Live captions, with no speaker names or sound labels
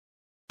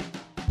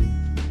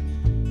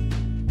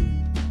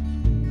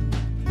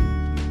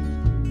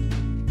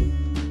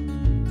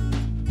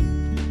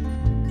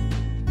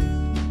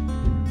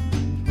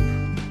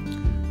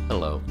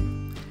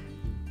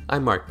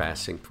I'm Mark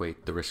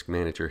Bassingthwaighte, the risk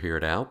manager here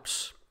at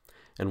ALPS,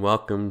 and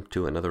welcome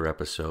to another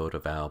episode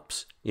of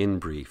ALPS In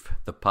Brief,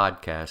 the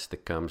podcast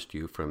that comes to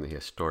you from the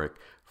historic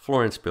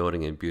Florence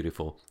building in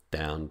beautiful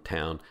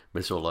downtown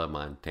Missoula,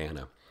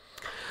 Montana.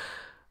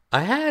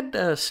 I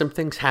had some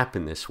things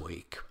happen this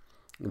week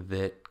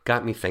that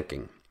got me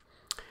thinking.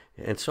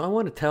 And so I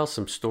want to tell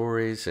some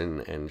stories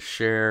and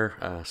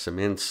share some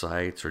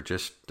insights or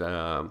just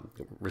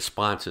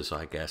responses,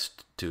 I guess,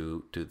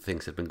 to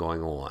things that have been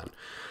going on.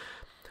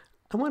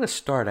 I want to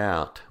start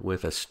out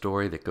with a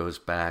story that goes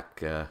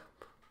back a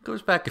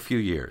few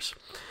years.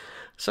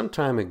 Some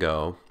time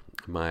ago,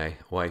 my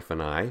wife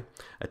and I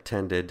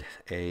attended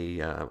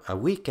a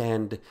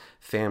weekend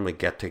family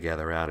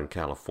get-together out in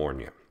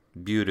California.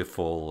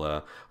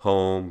 Beautiful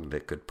home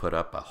that could put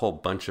up a whole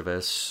bunch of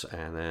us,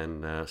 and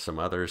then some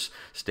others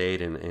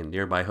stayed in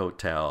nearby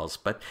hotels,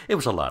 but it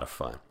was a lot of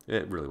fun.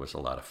 It really was a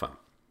lot of fun.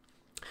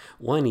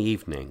 One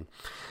evening,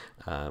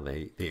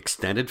 the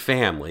extended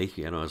family,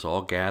 is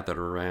all gathered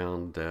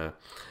around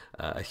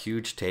a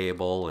huge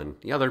table, and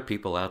the other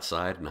people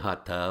outside in the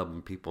hot tub,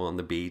 and people on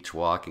the beach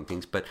walking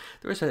things, but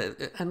there was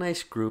a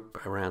nice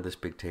group around this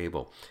big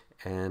table.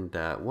 And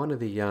one of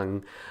the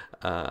young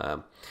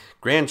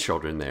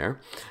grandchildren there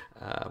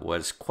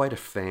was quite a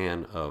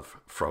fan of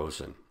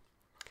Frozen.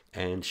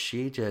 And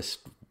she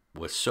just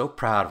was so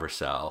proud of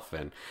herself.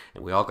 And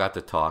we all got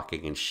to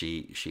talking, and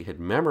she had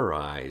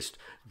memorized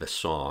the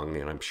song,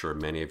 and I'm sure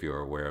many of you are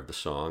aware of the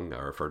song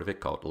or have heard of it,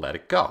 called Let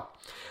It Go.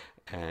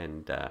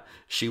 And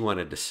she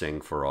wanted to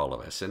sing for all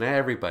of us, and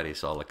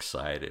everybody's all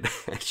excited.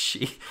 And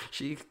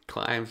she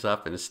climbs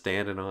up and is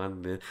standing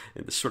on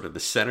the sort of the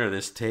center of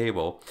this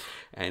table,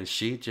 and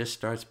she just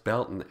starts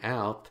belting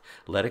out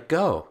 "Let It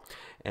Go."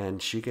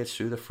 And she gets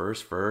through the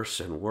first verse,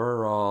 and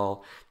we're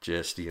all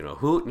just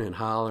hooting and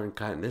hollering,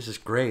 and this is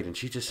great. And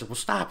she just said, "Well,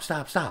 stop!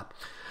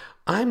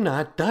 I'm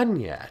not done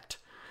yet."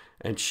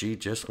 And she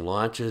just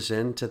launches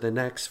into the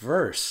next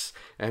verse.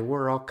 And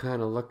we're all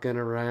kind of looking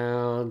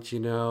around,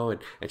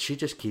 and she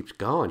just keeps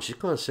going. She's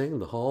going to sing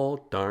the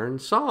whole darn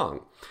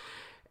song.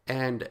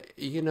 And,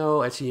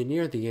 as you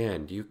near the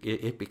end,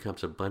 it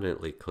becomes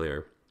abundantly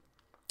clear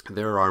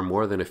there are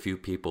more than a few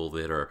people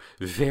that are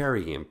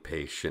very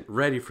impatient,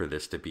 ready for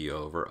this to be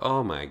over.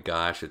 Oh my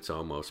gosh, it's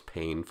almost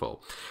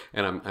painful.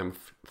 And I'm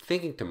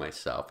thinking to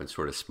myself and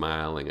sort of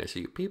smiling. I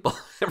see people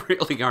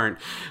really aren't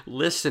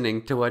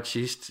listening to what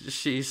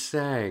she's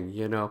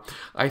saying.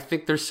 I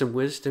think there's some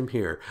wisdom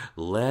here.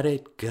 Let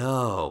it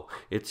go.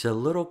 It's a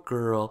little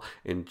girl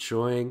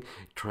enjoying,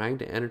 trying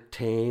to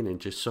entertain, and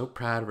just so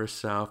proud of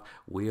herself.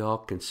 We all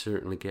can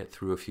certainly get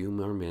through a few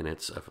more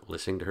minutes of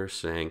listening to her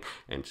sing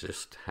and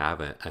just have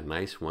a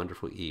nice,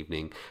 wonderful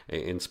evening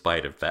in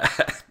spite of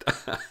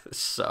that.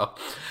 So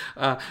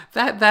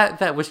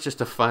that was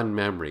just a fun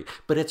memory,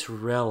 but it's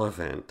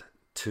relevant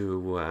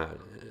to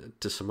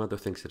some other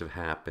things that have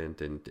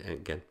happened, and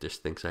again,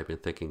 just things I've been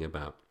thinking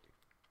about.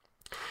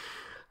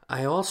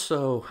 I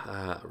also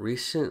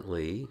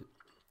recently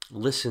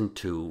listened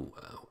to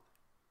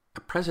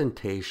a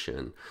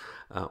presentation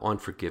on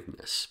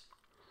forgiveness,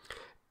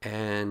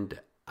 and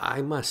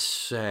I must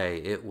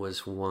say it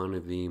was one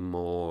of the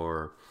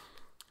more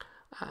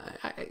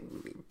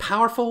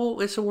powerful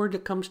is a word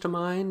that comes to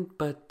mind,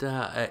 but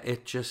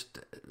it just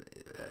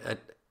a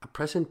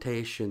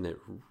presentation that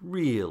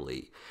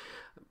really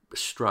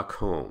struck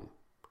home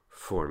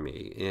for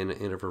me in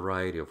a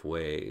variety of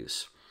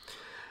ways.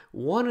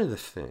 One of the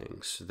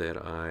things that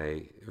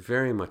I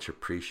very much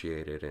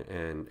appreciated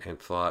and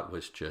thought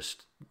was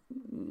just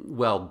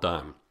well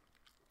done,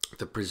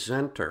 the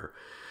presenter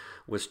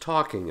was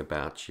talking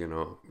about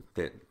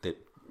that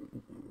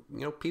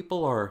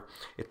people are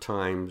at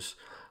times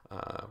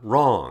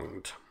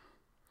wronged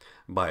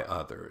by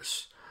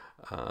others.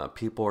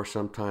 People are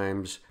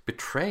sometimes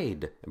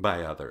betrayed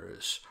by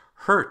others,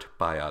 hurt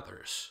by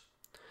others.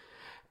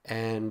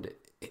 And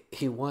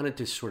he wanted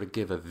to sort of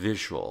give a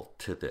visual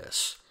to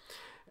this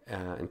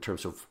in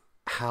terms of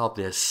how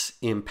this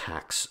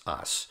impacts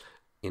us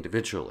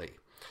individually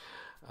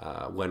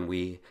when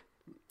we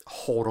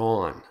hold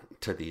on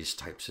to these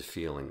types of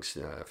feelings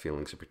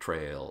of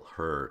betrayal,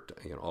 hurt,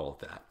 all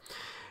of that.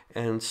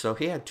 And so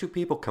he had two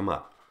people come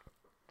up,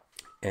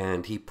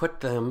 and he put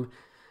them,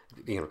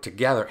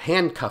 together,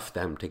 handcuffed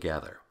them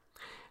together.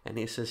 And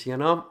he says,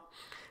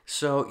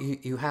 so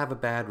you have a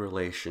bad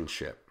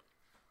relationship.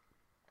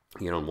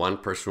 One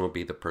person will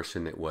be the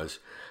person that was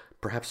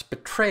perhaps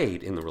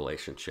betrayed in the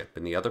relationship,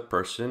 and the other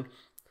person,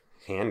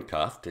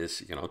 handcuffed,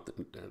 is,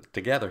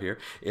 together here,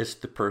 is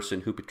the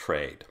person who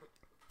betrayed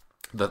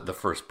the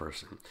first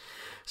person.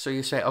 So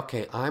you say,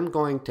 okay, I'm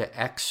going to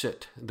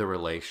exit the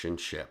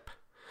relationship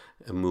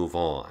and move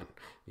on,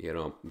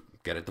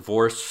 get a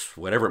divorce,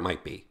 whatever it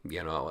might be,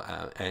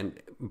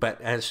 but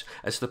as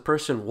the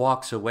person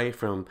walks away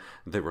from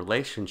the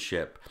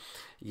relationship,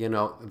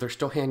 they're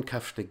still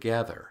handcuffed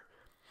together.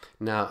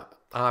 Now,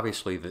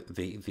 obviously,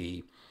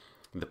 the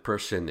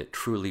person that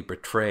truly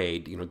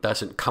betrayed,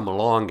 doesn't come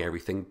along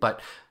everything,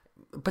 but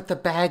the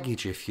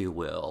baggage, if you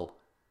will,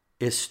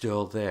 is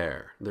still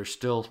there. There's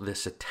still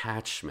this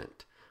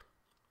attachment.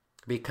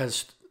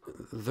 because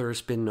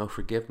there's been no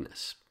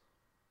forgiveness.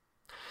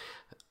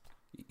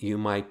 You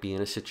might be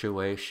in a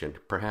situation,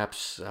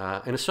 perhaps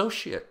an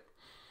associate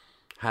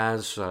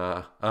has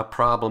a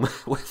problem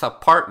with a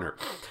partner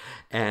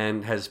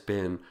and has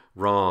been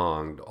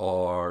wronged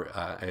or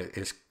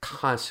is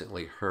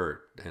constantly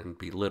hurt and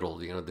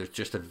belittled. There's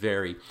just a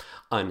very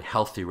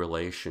unhealthy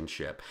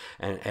relationship.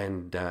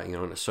 And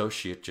an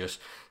associate just,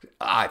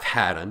 I've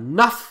had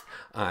enough.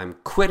 I'm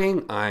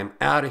quitting. I'm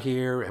out of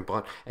here.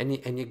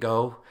 And you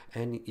go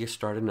and you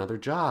start another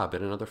job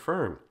at another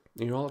firm.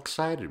 You're all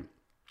excited.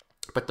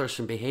 But there's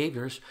some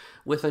behaviors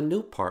with a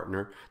new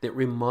partner that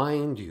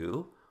remind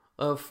you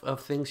of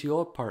things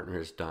your partner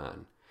has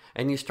done.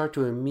 And you start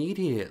to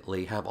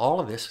immediately have all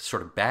of this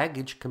sort of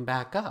baggage come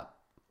back up,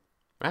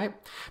 right?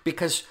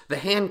 Because the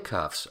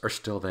handcuffs are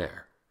still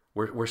there.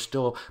 We're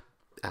still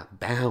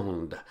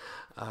bound.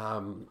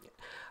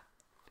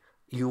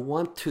 You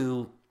want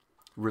to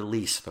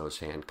release those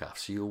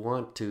handcuffs. You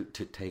want to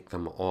take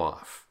them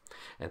off.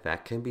 And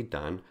that can be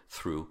done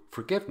through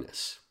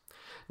forgiveness.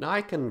 Now,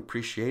 I can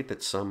appreciate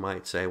that some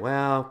might say,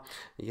 well,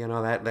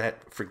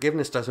 that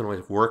forgiveness doesn't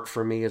always work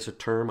for me as a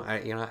term.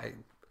 I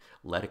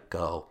let it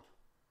go.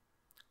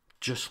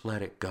 Just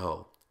let it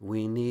go.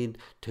 We need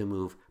to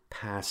move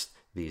past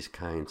these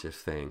kinds of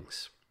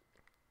things.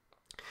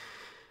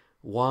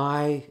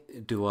 Why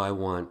do I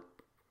want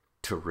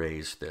to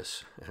raise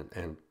this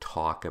and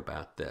talk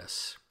about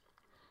this?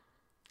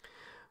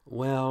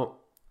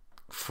 Well,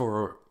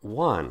 for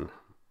one,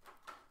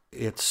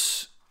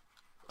 it's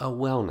a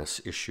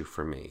wellness issue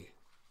for me.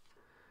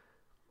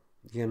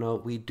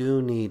 We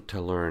do need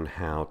to learn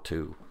how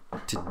to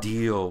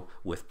deal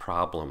with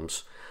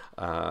problems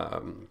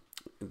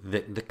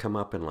that come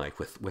up in life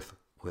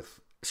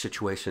with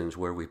situations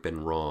where we've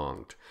been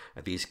wronged.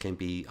 These can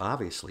be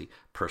obviously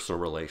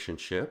personal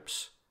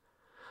relationships.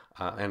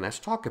 And let's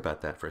talk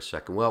about that for a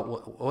second. Well,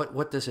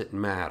 what does it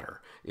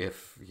matter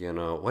if,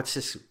 what's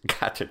this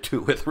got to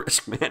do with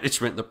risk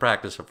management and the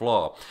practice of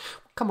law?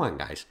 Come on,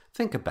 guys,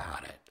 think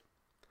about it.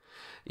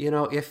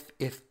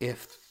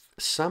 If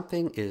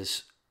something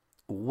is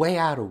way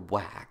out of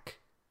whack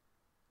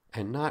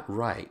and not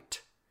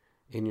right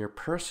in your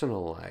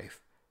personal life,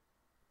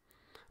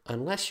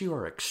 unless you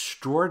are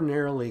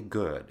extraordinarily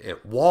good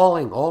at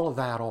walling all of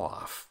that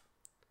off,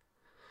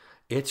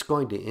 it's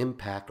going to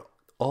impact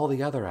all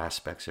the other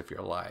aspects of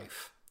your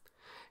life.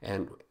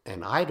 And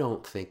I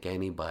don't think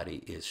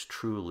anybody is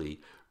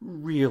truly,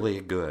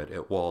 really good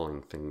at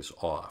walling things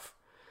off.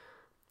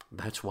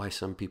 That's why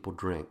some people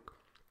drink.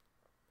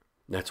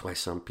 That's why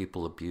some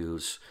people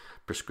abuse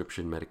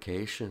prescription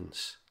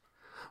medications.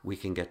 We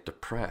can get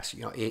depressed.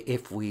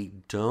 If we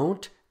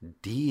don't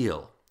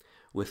deal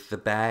with the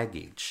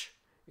baggage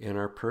in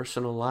our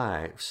personal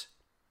lives,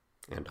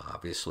 and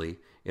obviously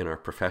in our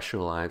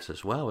professional lives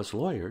as well as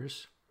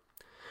lawyers,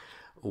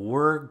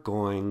 we're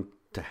going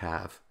to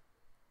have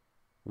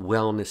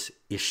wellness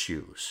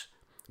issues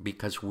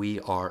because we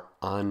are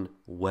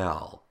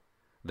unwell.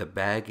 The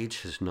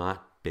baggage has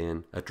not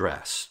been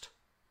addressed,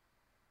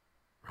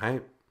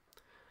 right?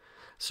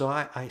 So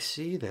I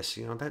see this,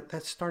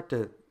 let's start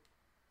to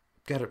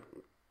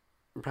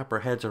wrap our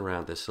heads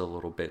around this a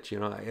little bit.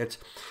 It's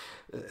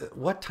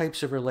what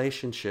types of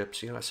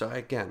relationships, so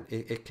again,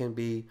 it can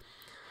be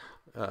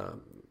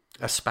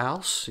a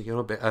spouse,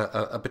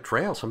 a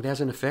betrayal. Somebody has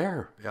an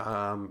affair.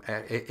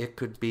 It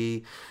could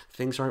be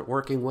things aren't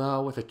working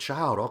well with a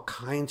child. All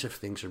kinds of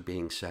things are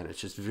being said.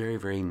 It's just very,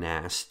 very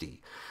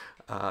nasty.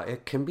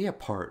 It can be a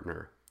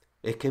partner.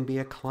 It can be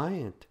a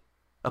client,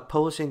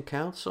 opposing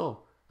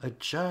counsel, a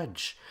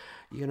judge.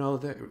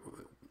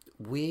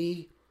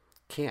 We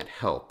can't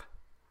help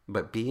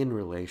but be in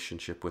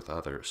relationship with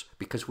others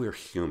because we're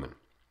human.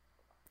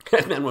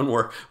 And then when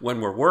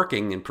we're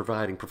working and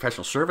providing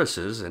professional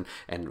services and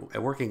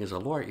working as a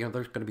lawyer,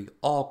 there's going to be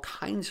all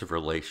kinds of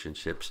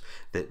relationships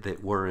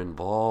that we're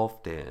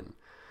involved in.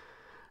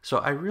 So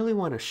I really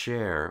want to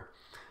share,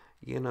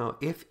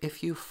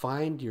 if you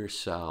find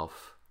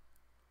yourself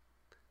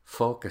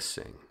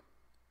focusing,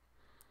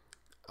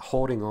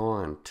 holding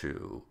on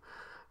to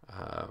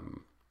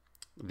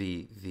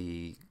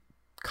the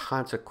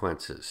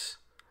consequences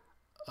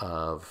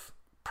of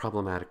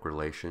problematic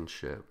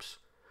relationships,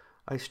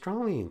 I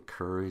strongly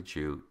encourage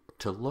you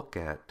to look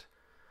at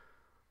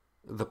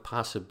the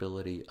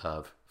possibility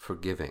of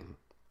forgiving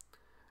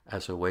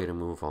as a way to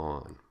move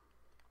on.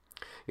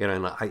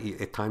 And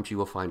at times you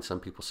will find some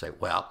people say,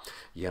 well,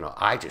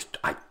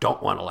 I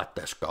don't want to let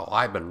this go.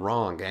 I've been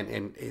wronged.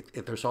 And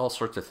there's all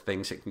sorts of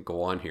things that can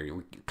go on here.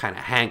 We kind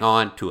of hang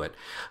on to it.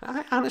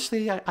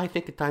 Honestly, I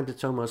think at times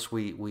it's almost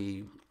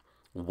we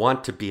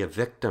want to be a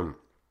victim.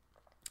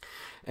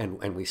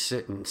 And we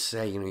sit and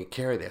say, you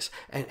carry this.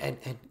 And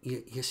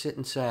you sit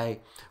and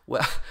say,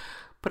 well,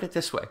 put it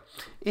this way.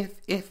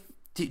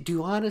 Do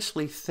you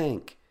honestly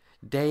think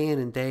day in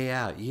and day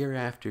out, year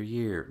after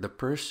year, the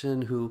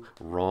person who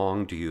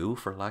wronged you,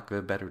 for lack of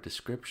a better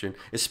description,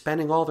 is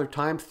spending all their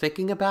time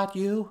thinking about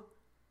you?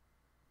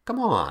 Come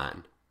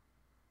on.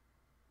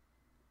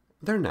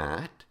 They're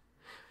not.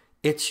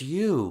 It's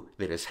you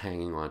that is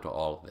hanging on to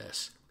all of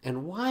this.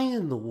 And why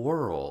in the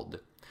world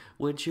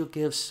would you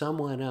give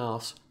someone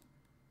else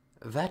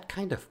that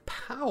kind of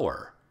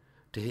power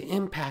to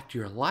impact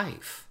your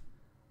life?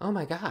 Oh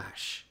my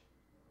gosh.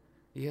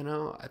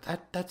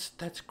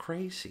 That's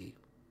crazy.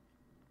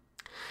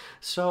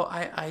 So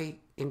I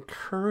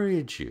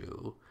encourage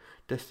you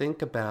to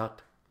think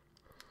about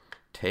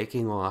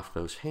taking off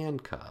those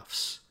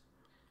handcuffs.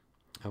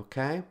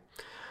 Okay?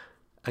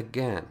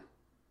 Again,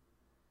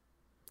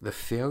 the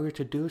failure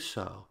to do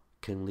so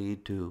can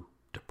lead to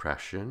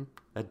depression,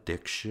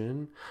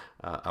 addiction,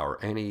 or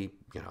any,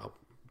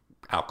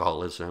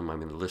 alcoholism. I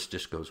mean, the list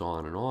just goes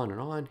on and on and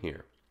on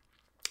here.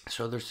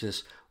 So there's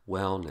this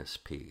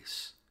wellness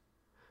piece.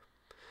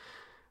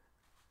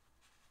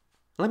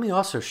 Let me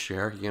also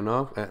share,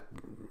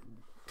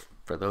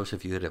 for those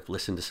of you that have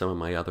listened to some of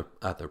my other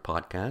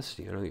podcasts,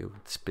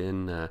 it's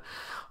been,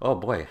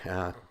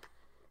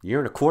 year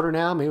and a quarter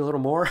now, maybe a little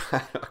more,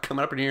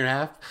 coming up in a year and a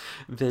half,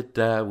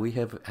 that we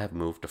have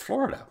moved to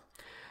Florida.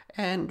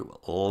 And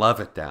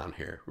love it down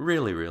here.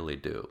 Really, really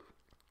do.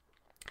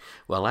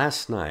 Well,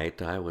 last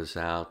night I was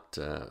out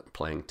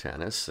playing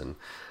tennis and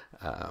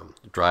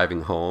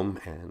driving home,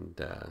 and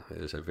it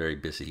was a very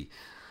busy,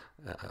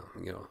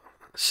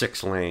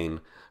 6-lane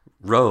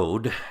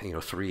road,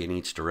 3 in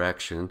each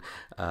direction,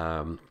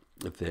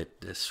 that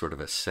is sort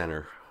of a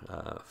center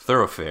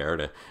thoroughfare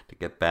to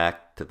get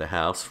back to the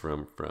house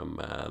from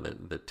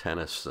the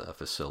tennis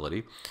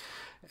facility.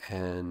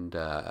 And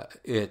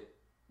it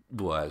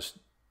was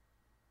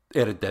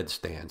at a dead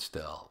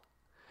standstill.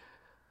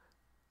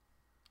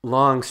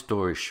 Long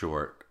story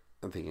short,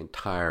 the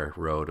entire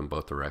road in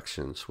both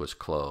directions was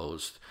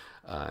closed.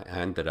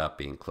 Ended up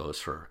being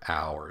closed for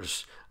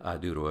hours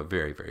due to a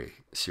very, very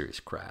serious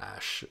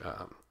crash.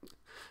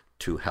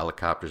 2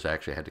 helicopters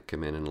actually had to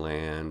come in and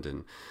land,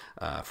 and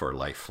for a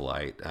life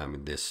flight. I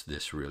mean,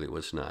 this really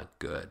was not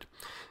good.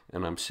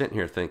 And I'm sitting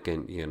here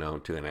thinking, and I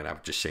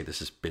would just say this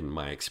has been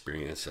my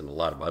experience, and a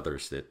lot of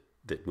others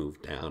that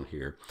moved down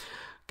here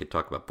could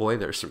talk about, boy,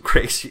 there's some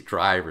crazy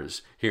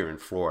drivers here in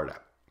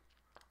Florida.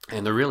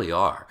 And there really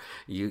are.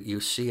 You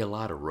see a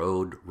lot of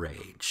road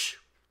rage.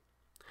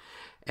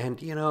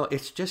 And,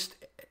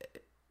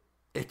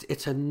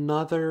 it's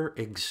another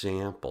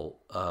example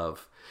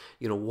of,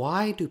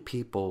 why do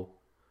people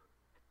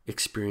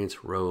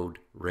experience road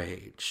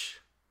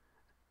rage?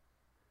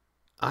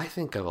 I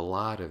think of a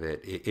lot of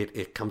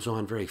it comes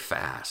on very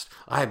fast.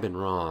 I've been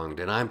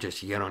wronged, and I'm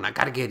just, and I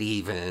got to get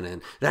even,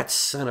 and that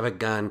son of a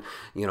gun,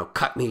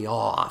 cut me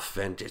off,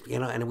 and just,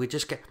 and we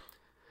just get,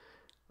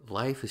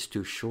 life is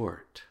too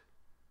short.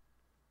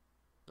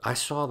 I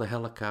saw the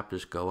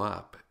helicopters go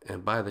up,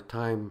 and by the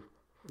time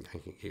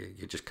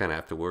you just kind of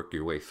have to work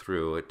your way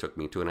through. It took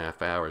me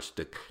 2.5 hours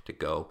to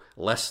go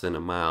less than a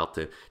mile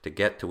to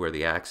get to where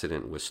the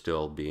accident was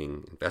still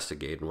being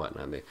investigated and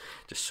whatnot.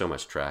 Just so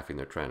much traffic,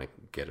 they're trying to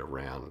get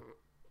around.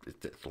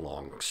 It's a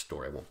long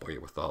story. I won't bore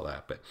you with all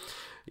that. But,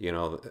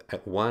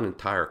 one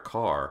entire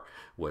car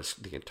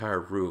the entire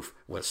roof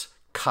was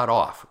cut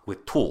off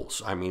with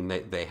tools. I mean,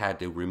 they had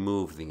to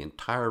remove the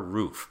entire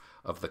roof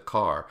of the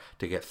car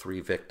to get 3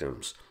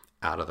 victims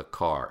out of the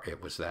car. It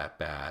was that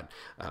bad.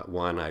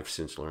 One, I've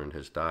since learned,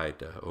 has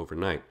died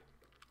overnight.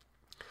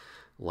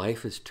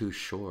 Life is too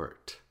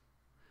short.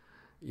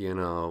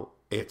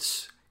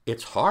 It's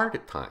hard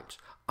at times.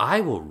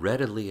 I will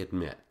readily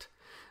admit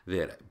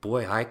that,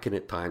 boy, I can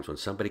at times, when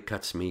somebody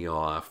cuts me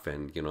off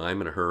and,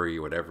 I'm in a hurry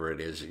or whatever it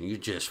is, and you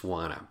just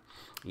want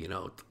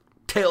to,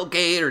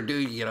 tailgate or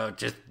do,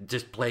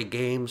 just play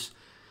games.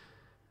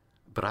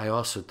 But I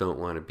also don't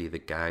want to be the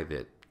guy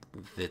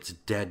that's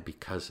dead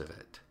because of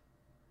it.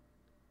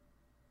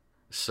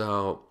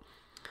 So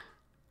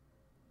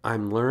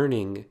I'm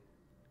learning,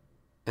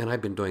 and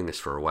I've been doing this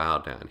for a while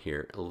down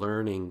here,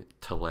 learning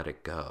to let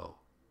it go,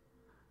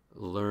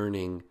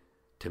 learning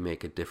to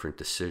make a different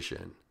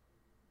decision.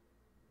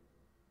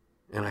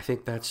 And I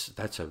think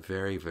that's a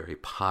very, very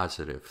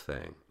positive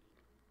thing.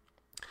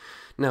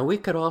 Now, we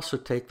could also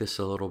take this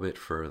a little bit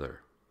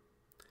further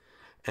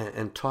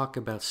and talk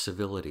about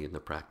civility in the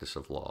practice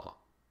of law.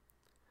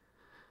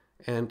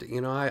 And,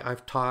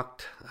 I've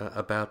talked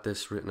about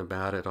this, written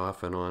about it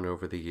off and on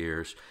over the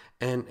years.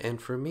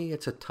 And for me,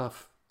 it's a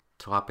tough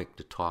topic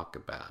to talk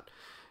about.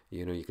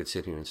 You could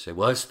sit here and say,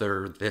 well, is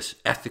there this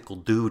ethical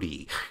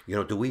duty?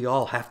 Do we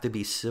all have to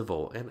be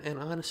civil? And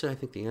honestly, I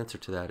think the answer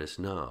to that is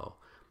no.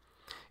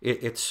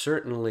 It's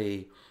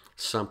certainly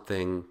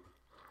something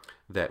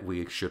that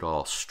we should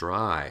all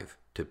strive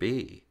to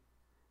be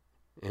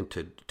and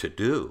to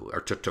do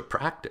or to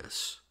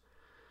practice.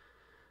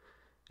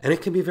 And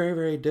it can be very,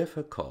 very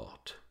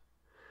difficult.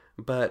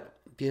 But,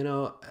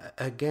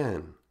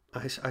 again,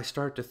 I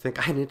start to think,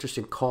 I had an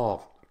interesting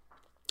call,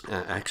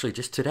 actually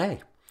just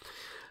today,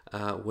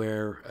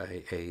 where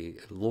a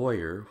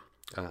lawyer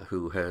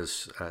who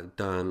has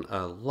done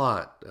a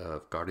lot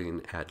of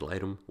guardian ad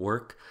litem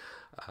work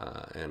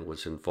and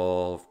was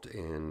involved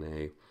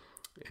in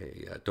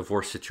a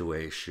divorce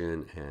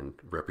situation and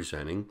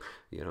representing,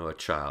 a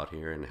child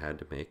here, and had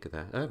to make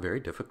a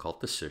very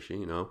difficult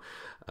decision,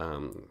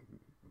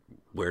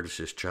 where does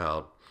this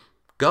child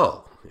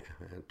go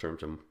in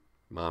terms of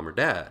mom or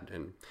dad?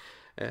 And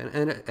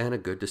a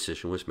good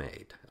decision was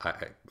made.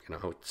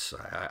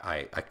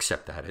 I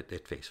accept that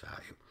at face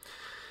value.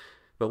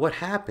 But what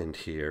happened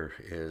here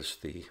is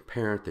the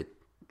parent that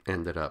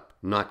ended up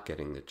not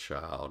getting the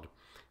child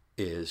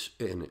is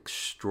an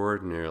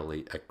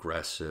extraordinarily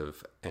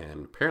aggressive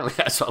and apparently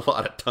has a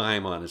lot of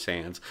time on his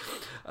hands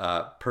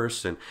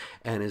person,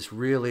 and is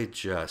really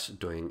just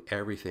doing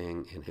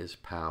everything in his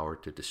power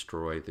to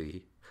destroy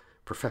the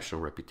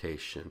professional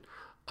reputation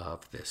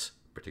of this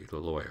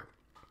particular lawyer.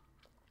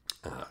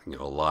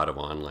 A lot of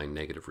online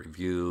negative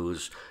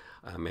reviews,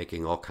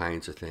 making all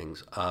kinds of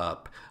things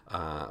up,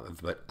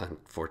 but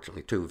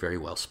unfortunately too, very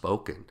well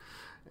spoken.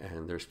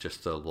 And there's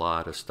just a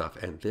lot of stuff.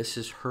 And this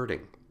is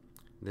hurting.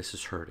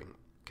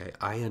 Okay,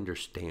 I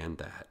understand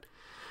that.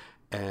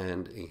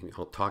 And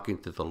talking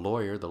to the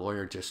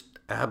lawyer just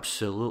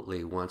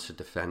absolutely wants to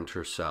defend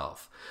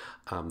herself.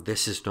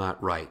 This is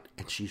not right.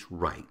 And she's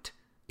right.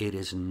 It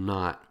is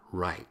not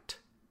right.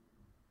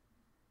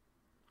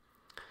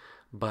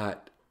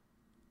 But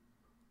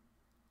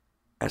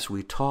as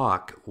we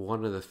talk,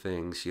 one of the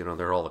things, there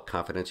are all the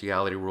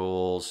confidentiality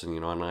rules,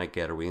 and I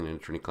get, are we in an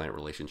attorney-client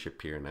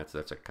relationship here? And that's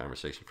a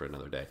conversation for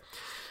another day.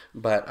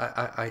 But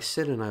I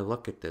sit and I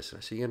look at this and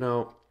I say,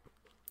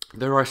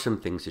 there are some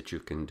things that you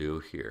can do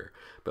here.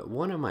 But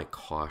one of my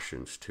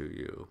cautions to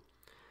you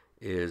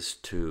is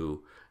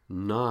to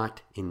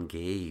not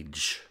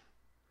engage,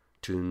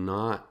 to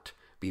not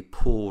be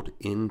pulled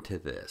into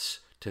this,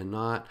 to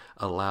not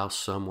allow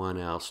someone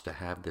else to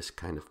have this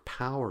kind of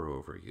power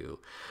over you.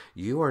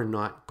 You are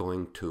not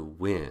going to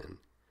win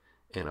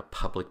in a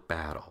public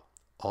battle.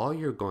 All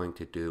you're going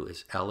to do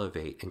is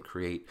elevate and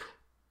create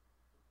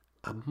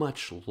a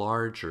much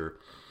larger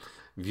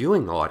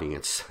viewing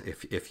audience,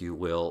 if you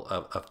will,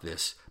 of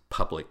this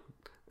public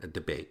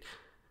debate.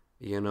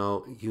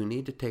 You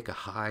need to take a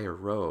higher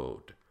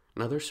road.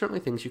 Now, there's certainly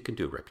things you can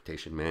do.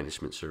 Reputation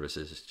management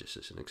services is just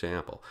as an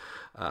example.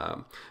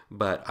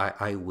 But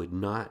I would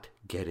not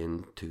get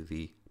into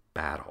the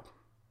battle.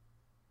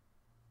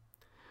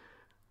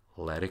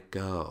 Let it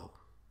go.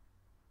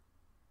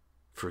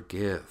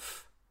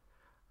 Forgive.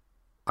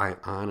 I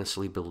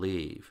honestly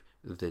believe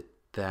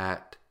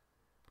that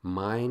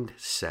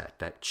mindset,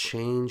 that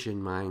change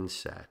in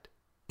mindset,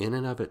 in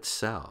and of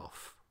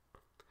itself,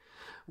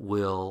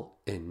 will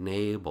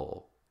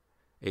enable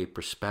a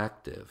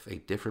perspective, a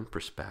different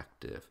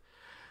perspective,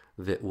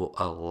 that will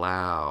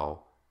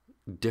allow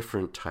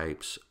different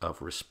types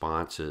of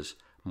responses,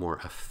 more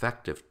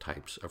effective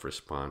types of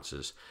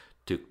responses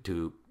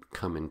to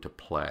come into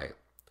play,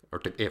 or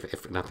to,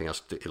 if nothing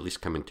else, to at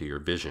least come into your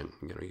vision.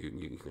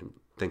 You can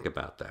think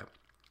about that.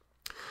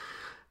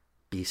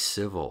 Be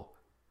civil,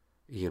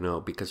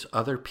 because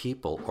other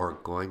people are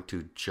going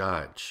to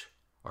judge,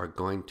 are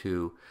going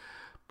to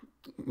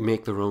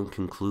make their own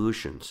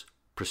conclusions,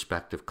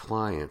 prospective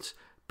clients,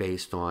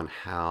 based on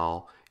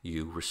how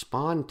you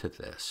respond to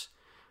this.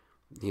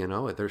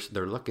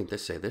 They're looking to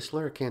say, this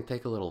lawyer can't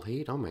take a little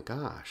heat. Oh my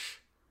gosh,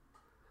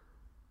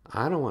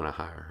 I don't want to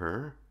hire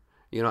her.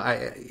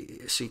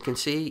 So you can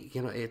see,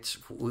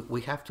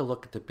 we have to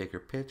look at the bigger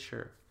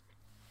picture.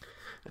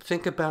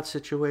 Think about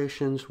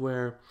situations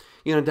where,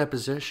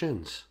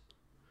 depositions,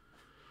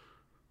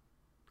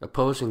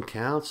 opposing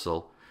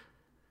counsel,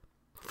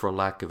 for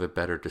lack of a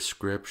better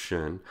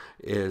description,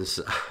 is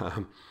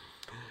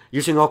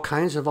using all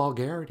kinds of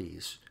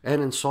vulgarities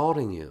and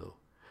insulting you,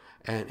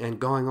 and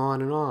going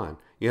on and on.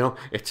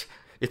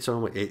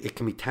 It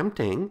can be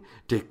tempting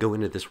to go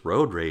into this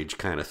road rage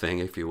kind of thing,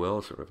 if you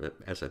will, sort of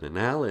as an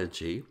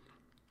analogy.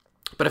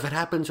 But if it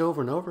happens over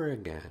and over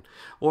again,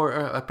 or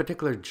a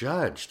particular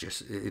judge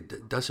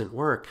it doesn't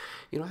work,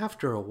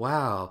 after a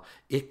while,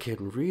 it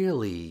can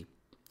really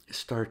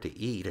start to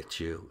eat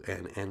at you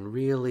and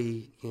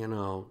really,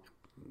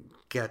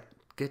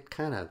 get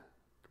kind of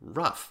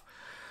rough.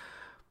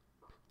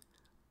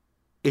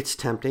 It's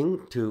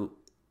tempting to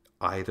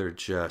either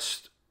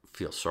just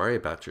feel sorry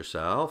about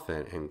yourself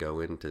and go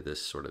into this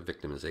sort of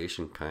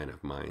victimization kind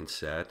of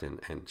mindset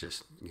and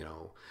just,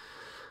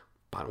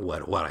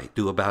 what I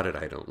do about it,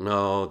 I don't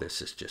know.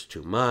 This is just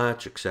too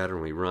much, etc.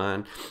 And we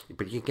run.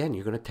 But again,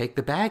 you're going to take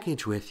the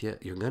baggage with you.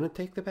 You're going to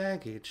take the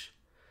baggage.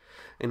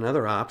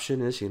 Another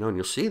option is, and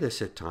you'll see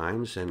this at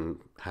times, and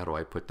how do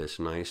I put this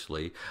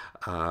nicely?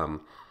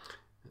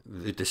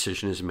 The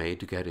decision is made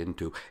to get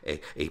into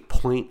a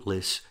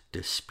pointless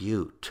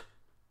dispute.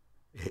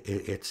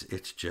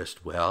 It's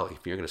just, well,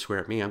 if you're going to swear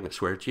at me, I'm going to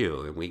swear at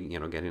you. And we,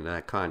 get into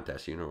that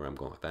contest. You know where I'm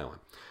going with that one.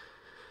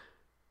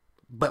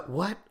 But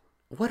what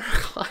are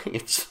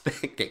clients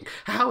thinking?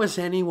 How is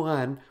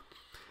anyone,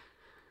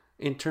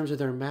 in terms of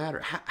their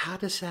matter, how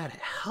does that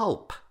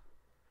help?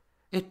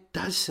 It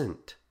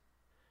doesn't.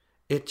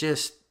 It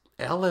just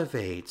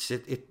elevates,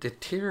 it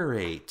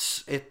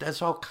deteriorates, it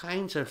does all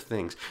kinds of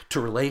things to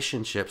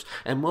relationships,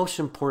 and most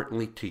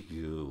importantly to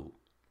you.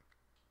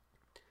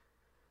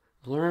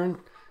 Learn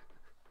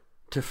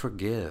to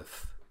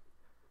forgive.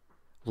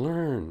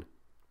 Learn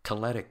to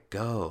let it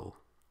go.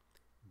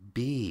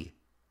 Be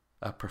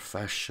a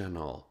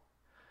professional.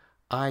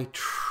 I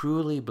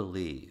truly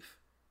believe,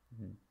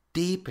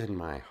 deep in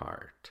my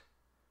heart,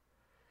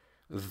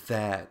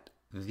 that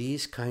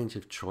these kinds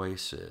of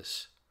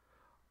choices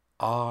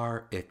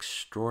are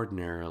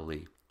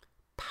extraordinarily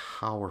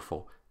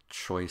powerful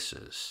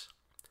choices.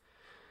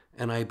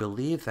 And I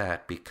believe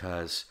that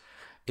because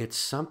it's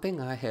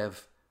something I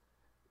have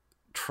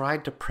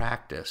tried to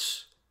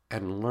practice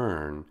and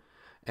learn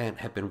and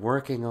have been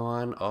working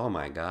on, oh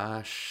my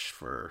gosh,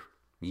 for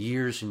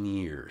years and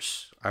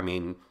years. I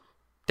mean,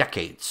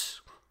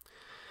 decades.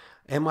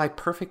 Am I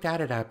perfect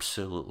at it?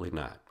 Absolutely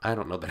not. I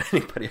don't know that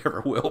anybody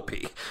ever will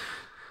be.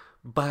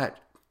 But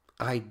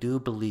I do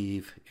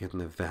believe in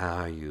the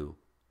value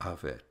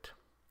of it.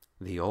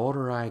 The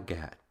older I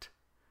get,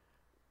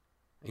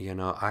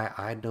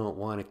 I don't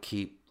want to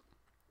keep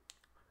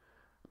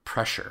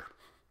pressure,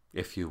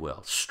 if you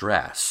will,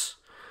 stress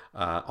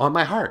on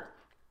my heart.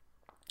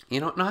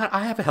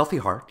 I have a healthy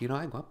heart.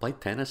 I go play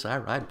tennis, I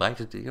ride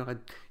bikes, I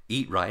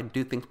eat right and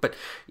do things. But,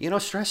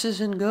 stress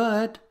isn't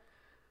good.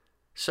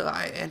 So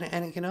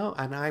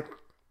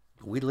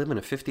we live in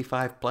a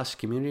 55 plus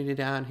community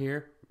down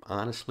here.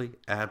 Honestly,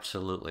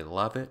 absolutely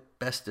love it.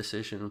 Best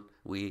decision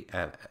we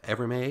have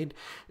ever made.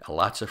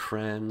 Lots of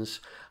friends.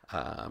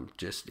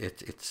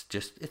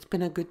 It's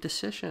been a good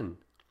decision.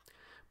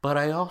 But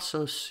I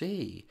also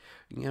see,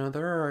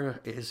 there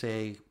is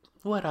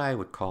what I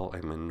would call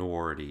a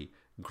minority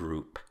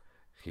group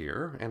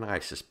here, and I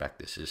suspect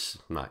this is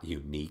not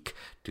unique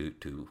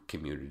to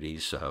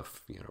communities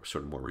of,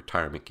 sort of more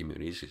retirement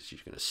communities, because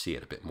you're going to see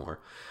it a bit more,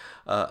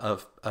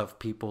 of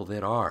people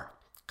that are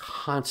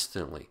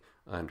constantly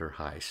under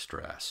high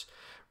stress,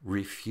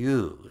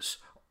 refuse,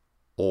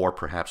 or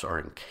perhaps are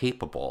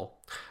incapable.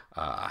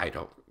 I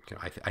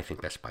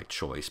think that's by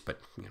choice,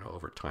 but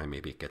over time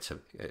maybe it gets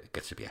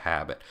to be a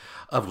habit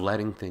of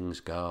letting things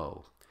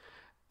go.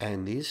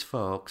 And these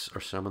folks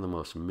are some of the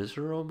most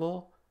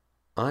miserable,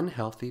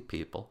 unhealthy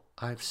people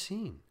I've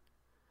seen.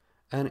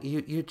 And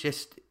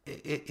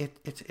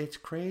it's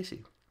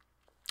crazy.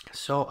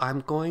 So I'm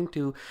going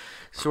to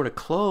sort of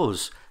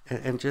close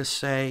and just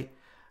say,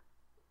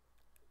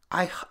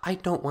 I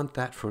don't want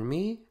that for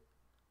me,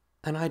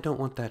 and I don't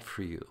want that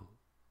for you.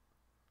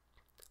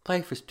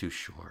 Life is too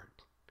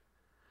short.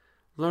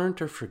 Learn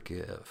to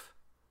forgive.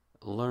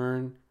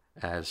 Learn,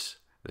 as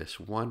this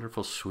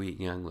wonderful, sweet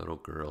young little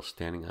girl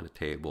standing on a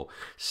table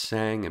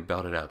sang and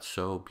belted out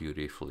so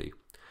beautifully.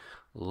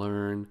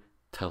 Learn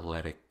to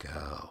let it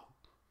go.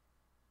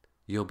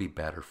 You'll be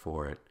better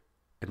for it,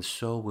 and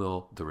so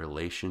will the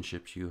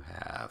relationships you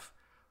have,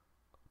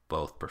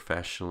 both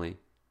professionally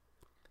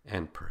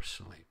and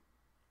personally.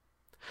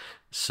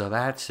 So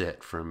that's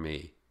it for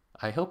me.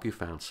 I hope you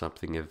found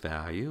something of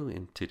value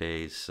in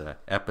today's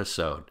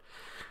episode.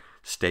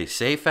 Stay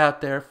safe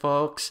out there,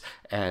 folks.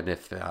 And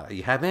if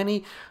you have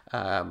any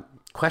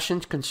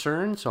questions,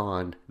 concerns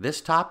on this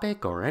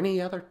topic or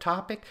any other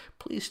topic,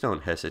 please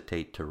don't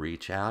hesitate to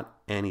reach out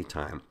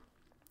anytime.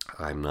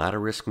 I'm not a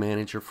risk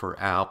manager for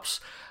ALPS.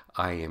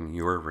 I am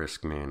your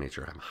risk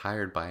manager. I'm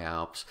hired by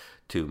ALPS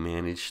to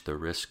manage the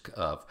risk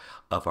of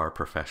our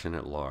profession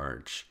at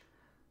large.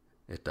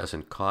 It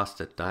doesn't cost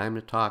a dime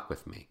to talk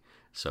with me,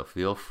 so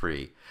feel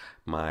free.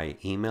 My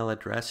email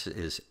address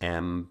is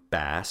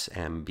mbass,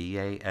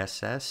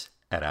 M-B-A-S-S,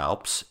 at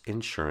ALPS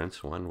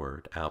Insurance, one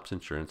word,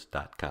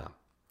 alpsinsurance.com.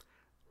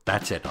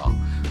 That's it all.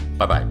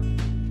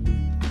 Bye-bye.